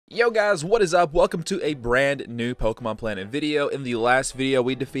Yo guys, what is up? Welcome to a brand new Pokemon Planet video. In the last video,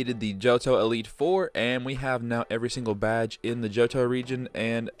 we defeated the Johto Elite Four, and we have now every single badge in the Johto region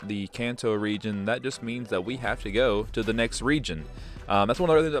and the Kanto region. That just means that we have to go to the next region. That's one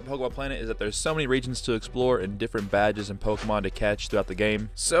of the other things about Pokemon Planet is that there's so many regions to explore and different badges and Pokemon to catch throughout the game.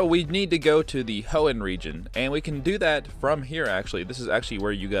 So we need to go to the Hoenn region, and we can do that from here actually. This is actually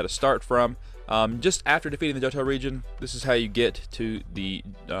where you got to start from. Just after defeating the Johto region, this is how you get to the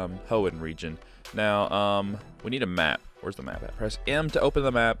Hoenn region. Now, we need a map. Where's the map at? Press M to open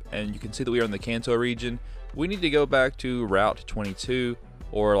the map, and you can see that we are in the Kanto region. We need to go back to Route 22,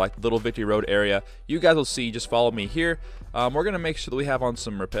 or like Little Victory Road area. You guys will see, just follow me here. We're going to make sure that we have on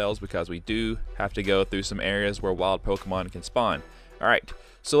some repels because we do have to go through some areas where wild Pokemon can spawn. Alright,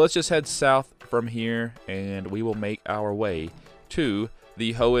 so let's just head south from here, and we will make our way to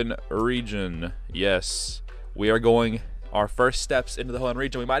the Hoenn region. Yes, we are going our first steps into the Hoenn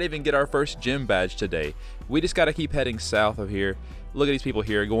region. We might even get our first gym badge today. We just got to keep heading south of here. Look at these people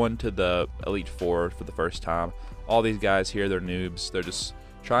here going to the Elite Four for the first time. All these guys here, they're noobs. They're just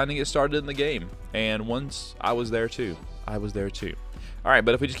trying to get started in the game. And once I was there too. Alright,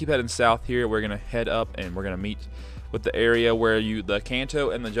 but if we just keep heading south here, we're going to head up and we're going to meet with the area where the Kanto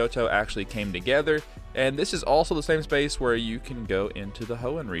and the Johto actually came together. And this is also the same space where you can go into the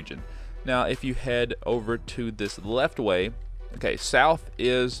Hoenn region. Now, if you head over to this left way, okay, south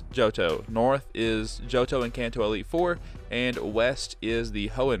is Johto, north is Johto and Kanto Elite Four, and west is the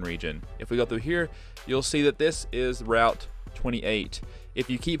Hoenn region. If we go through here, you'll see that this is Route 28. If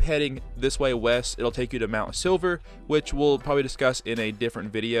you keep heading this way west, it'll take you to Mount Silver, which we'll probably discuss in a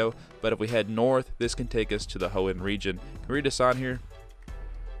different video. But if we head north, this can take us to the Hoenn region. Can we read the sign here?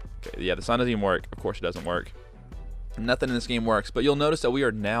 Okay, yeah, the sign doesn't even work. Of course it doesn't work. Nothing in this game works, but you'll notice that we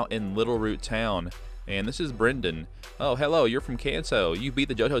are now in Little Root Town. And this is Brendan. Oh, hello, you're from Kanto. You beat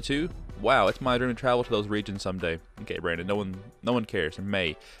the Johto too? Wow, it's my dream to travel to those regions someday. Okay, Brandon, no one cares.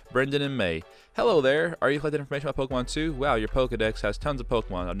 May. Brendan and May. Hello there. Are you collecting information about Pokemon too? Wow, your Pokedex has tons of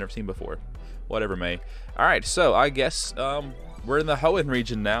Pokemon I've never seen before. Whatever, May. Alright, so I guess we're in the Hoenn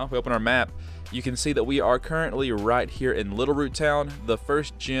region now. We open our map. You can see that we are currently right here in Little Root Town. The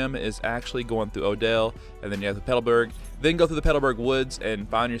first gym is actually going through Odell, and then you have the Petalburg. Then go through the Petalburg Woods and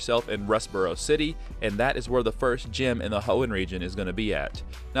find yourself in Rustboro City, and that is where the first gym in the Hoenn region is going to be at.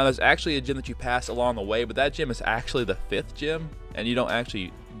 Now, there's actually a gym that you pass along the way, but that gym is actually the 5th gym, and you don't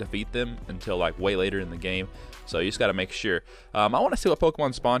actually defeat them until like way later in the game. So you just got to make sure. I want to see what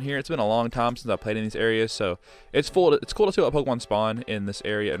Pokemon spawn here. It's been a long time since I've played in these areas, so it's cool to see what Pokemon spawn in this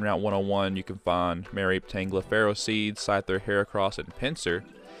area. In Route 101, you can find Mareep, Tangela, Pharaoh Seed, Scyther, Heracross, and Pinsir.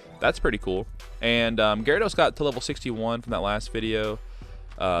 That's pretty cool. And Gyarados got to level 61 from that last video.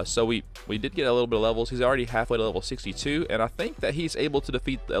 So we did get a little bit of levels. He's already halfway to level 62, and I think that he's able to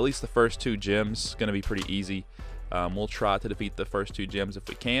defeat at least the first 2 gyms. It's going to be pretty easy. We'll try to defeat the first 2 gyms if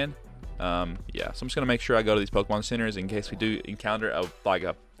we can. Yeah, so I'm just going to make sure I go to these Pokemon centers in case we do encounter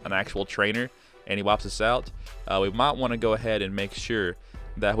an actual trainer and he wipes us out. We might want to go ahead and make sure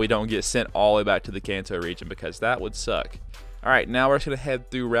that we don't get sent all the way back to the Kanto region because that would suck. Alright, now we're just going to head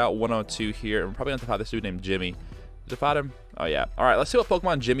through Route 102 here. And we're probably going to fight this dude named Jimmy. Did I fight him? Oh, yeah. Alright, let's see what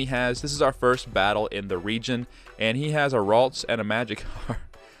Pokemon Jimmy has. This is our first battle in the region. And he has a Ralts and a Magikarp.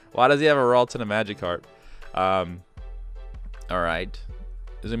 Why does he have a Ralts and a Magikarp? Alright.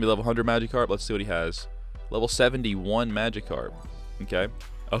 Is going to be level 100 Magikarp. Let's see what he has. Level 71 Magikarp.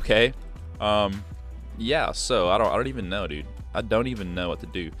 Okay. Yeah, so I don't even know, dude. I don't even know what to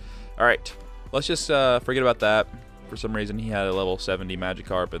do. Alright. Let's just forget about that. For some reason, he had a level 70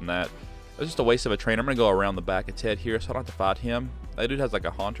 Magikarp, and that was just a waste of a trainer. I'm going to go around the back of Ted here, so I don't have to fight him. That dude has like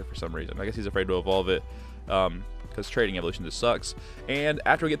a Haunter for some reason. I guess he's afraid to evolve it. Because trading evolution just sucks. And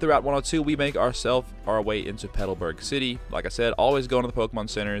after we get through Route 102, we make our way into Petalburg City. Like I said, always going to the Pokemon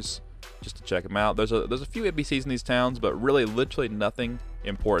centers just to check them out. There's a few NPCs in these towns, but really literally nothing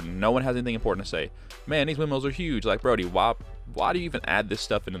important. No one has anything important to say. Man, these windmills are huge. Like, Brody, why do you even add this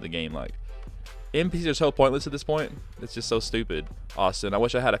stuff into the game? Like, NPCs are so pointless at this point. It's just so stupid. Austin, I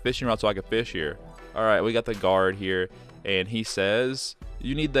wish I had a fishing rod so I could fish here. Alright, we got the guard here, and he says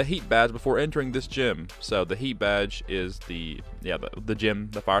you need the heat badge before entering this gym. So the heat badge is the gym,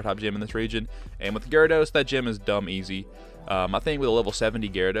 the fire type gym in this region. And with Gyarados, that gym is dumb easy. I think with a level 70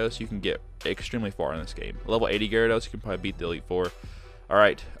 Gyarados, you can get extremely far in this game. Level 80 Gyarados, you can probably beat the Elite Four.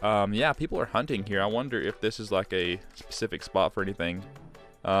 Alright, yeah, people are hunting here. I wonder if this is like a specific spot for anything.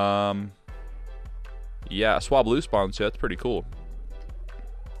 Yeah, Swablu spawns too. That's pretty cool.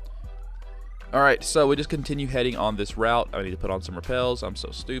 Alright, so we just continue heading on this route. I need to put on some repels. I'm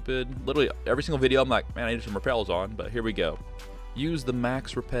so stupid. Literally every single video I'm like, man, I need some repels on, but here we go. use the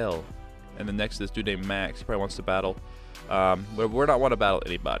Max Repel. And then next to this dude named Max, he probably wants to battle. But we're not want to battle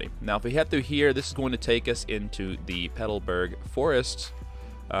anybody. Now, if we head through here, this is going to take us into the Petalburg Forest,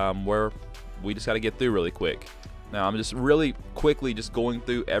 where we just got to get through really quick. Now, I'm just really quickly just going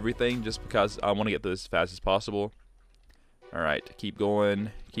through everything just because I want to get through this as fast as possible. All right, keep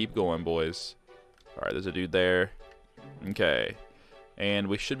going, boys. All right, there's a dude there. Okay, and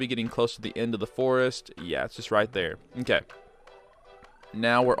we should be getting close to the end of the forest. Yeah, it's just right there. Okay.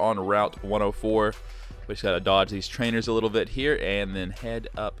 Now we're on Route 104. We just got to dodge these trainers a little bit here and then head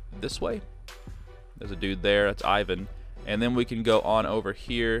up this way. There's a dude there. That's Ivan. And then we can go on over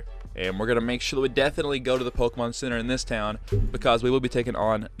here, and we're going to make sure that we definitely go to the Pokemon Center in this town because we will be taking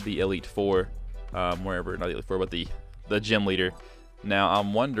on the Elite Four, wherever, not the Elite Four, but the gym leader. Now,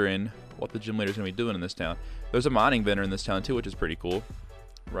 I'm wondering what the gym leader is going to be doing in this town. There's a mining vendor in this town, too, which is pretty cool.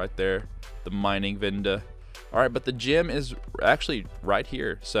 Right there, the mining vendor. Alright, but the gym is actually right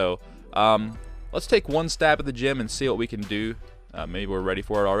here. So, let's take one stab at the gym and see what we can do. Maybe we're ready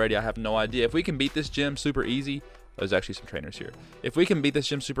for it already. I have no idea. If we can beat this gym super easy, there's actually some trainers here. If we can beat this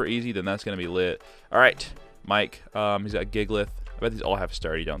gym super easy, then that's going to be lit. Alright, Mike. He's got Giglith. I bet these all have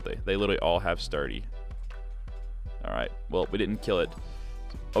Sturdy, don't they? They literally all have Sturdy. Alright, well, we didn't kill it.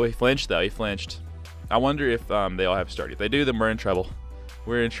 Oh, he flinched, though. He flinched. I wonder if they all have Sturdy. If they do, then we're in trouble.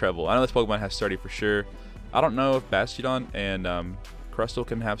 We're in trouble. I know this Pokemon has Sturdy for sure. I don't know if Bastiodon and Crustle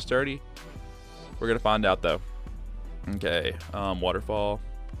can have Sturdy. We're going to find out, though. Okay, Waterfall,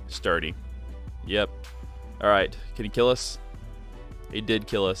 Sturdy. Yep. Alright, can he kill us? He did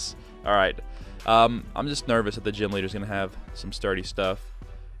kill us. Alright, I'm just nervous that the gym leader's going to have some Sturdy stuff.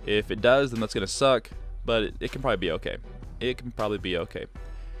 If it does, then that's going to suck, but it can probably be okay. It can probably be okay.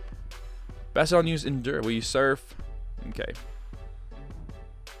 Bastiodon use Endure. Will you Surf? Okay.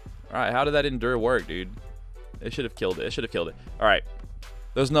 Alright, how did that Endure work, dude? It should have killed it. It should have killed it. Alright.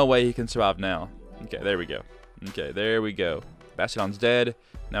 There's no way he can survive now. Okay, there we go. Okay, there we go. Bastiodon's dead.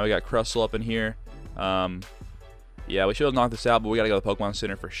 Now we got Crustle up in here. Yeah, we should have knocked this out, but we got to go to the Pokemon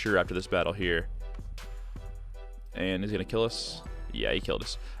Center for sure after this battle here. And he's going to kill us? Yeah, he killed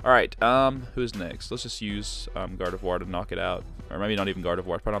us. Alright, who's next? Let's just use Gardevoir to knock it out. Or maybe not even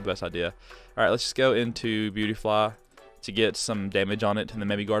Gardevoir. Probably not the best idea. Alright, let's just go into Beautifly to get some damage on it, and then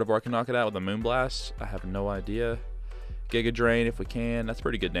maybe Gardevoir can knock it out with a Moonblast. I have no idea. Giga Drain if we can. That's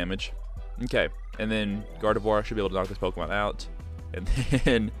pretty good damage. Okay, and then Gardevoir should be able to knock this Pokemon out, and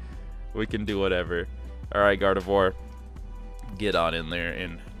then we can do whatever. Alright, Gardevoir, get on in there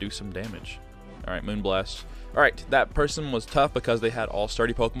and do some damage. Alright, Moonblast. Alright, that person was tough because they had all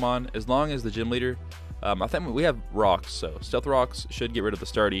Sturdy Pokemon. As long as the gym leader, I think we have Rocks, so Stealth Rocks should get rid of the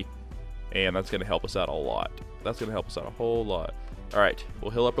Sturdy, and that's going to help us out a lot. That's going to help us out a whole lot. Alright,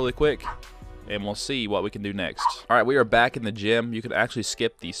 we'll heal up really quick, and we'll see what we can do next. Alright, we are back in the gym. You can actually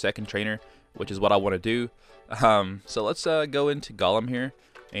skip the second trainer, which is what I want to do. So let's go into Golem here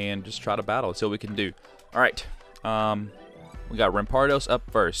and just try to battle and see what we can do. Alright, we got Rampardos up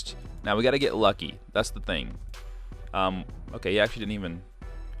first. Now we got to get lucky. That's the thing. Okay, he actually didn't even...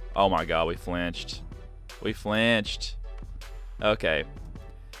 Oh my god, we flinched. We flinched. Okay.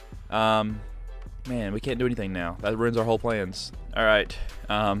 Man, we can't do anything now. That ruins our whole plans. Alright.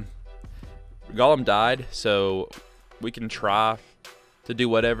 Golem died, so we can try to do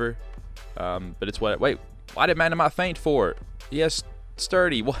whatever. But it's what... Wait, why did Magnemite faint for? He has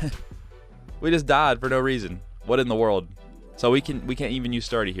Sturdy. What? We just died for no reason. What in the world? So we can't even use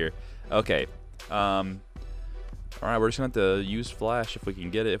Sturdy here. Okay. Alright, we're just going to have to use Flash if we can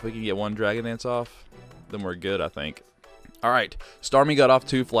get it. If we can get one Dragon Dance off, then we're good, I think. Alright, Starmie got off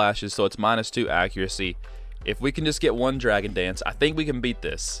 2 Flashes, so it's -2 accuracy. If we can just get one Dragon Dance, I think we can beat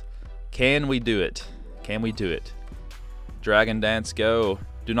this. Can we do it? Can we do it? Dragon Dance, go.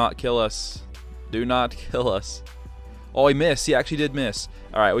 Do not kill us. Do not kill us. Oh, he missed. He actually did miss.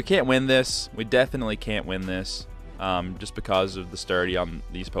 Alright, we can't win this. We definitely can't win this. Just because of the Sturdy on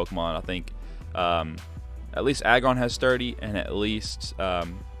these Pokemon. I think at least Aggron has Sturdy, and at least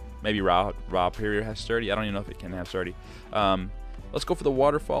maybe Rhyperior has Sturdy. I don't even know if it can have Sturdy. Let's go for the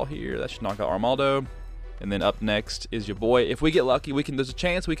Waterfall here. That should knock out Armaldo. And then up next is your boy. If we get lucky, there's a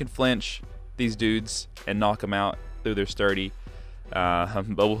chance we can flinch these dudes and knock them out through their Sturdy.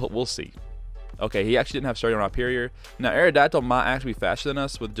 But we'll see. Okay, he actually didn't have Sturdy on Rhyperior. Now, Aerodactyl might actually be faster than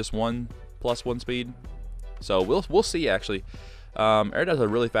us with just +1 speed. So we'll see, actually. Aerodactyl is a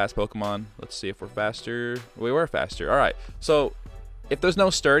really fast Pokemon. Let's see if we're faster. We were faster. Alright, so if there's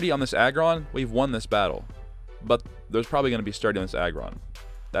no Sturdy on this Aggron, we've won this battle. But there's probably going to be Sturdy on this Aggron.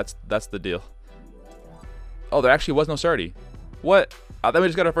 That's the deal. Oh, there actually was no Sturdy. What? I thought we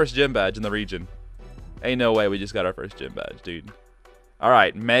just got our first gym badge in the region. Ain't no way we just got our first gym badge, dude.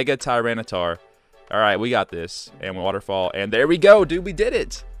 Alright, Mega Tyranitar. Alright, we got this. And Waterfall. And there we go, dude. We did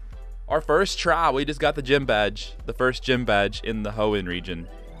it. Our first try. We just got the gym badge. The first gym badge in the Hoenn region.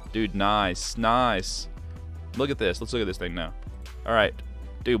 Dude, nice. Nice. Look at this. Let's look at this thing now. Alright.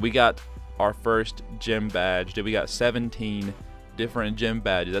 Dude, we got our first gym badge. Dude, we got 17 different gym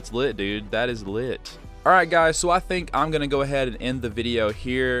badges. That's lit, dude. That is lit. Alright guys, so I think I'm going to go ahead and end the video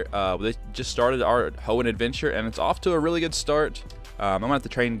here. We just started our Hoenn adventure and it's off to a really good start. I'm going to have to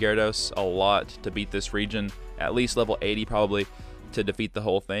train Gyarados a lot to beat this region, at least level 80 probably, to defeat the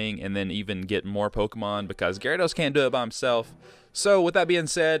whole thing and then even get more Pokemon because Gyarados can't do it by himself. So with that being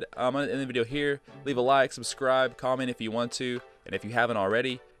said, I'm going to end the video here. Leave a like, subscribe, comment if you want to, and if you haven't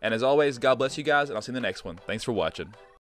already. And as always, God bless you guys, and I'll see you in the next one. Thanks for watching.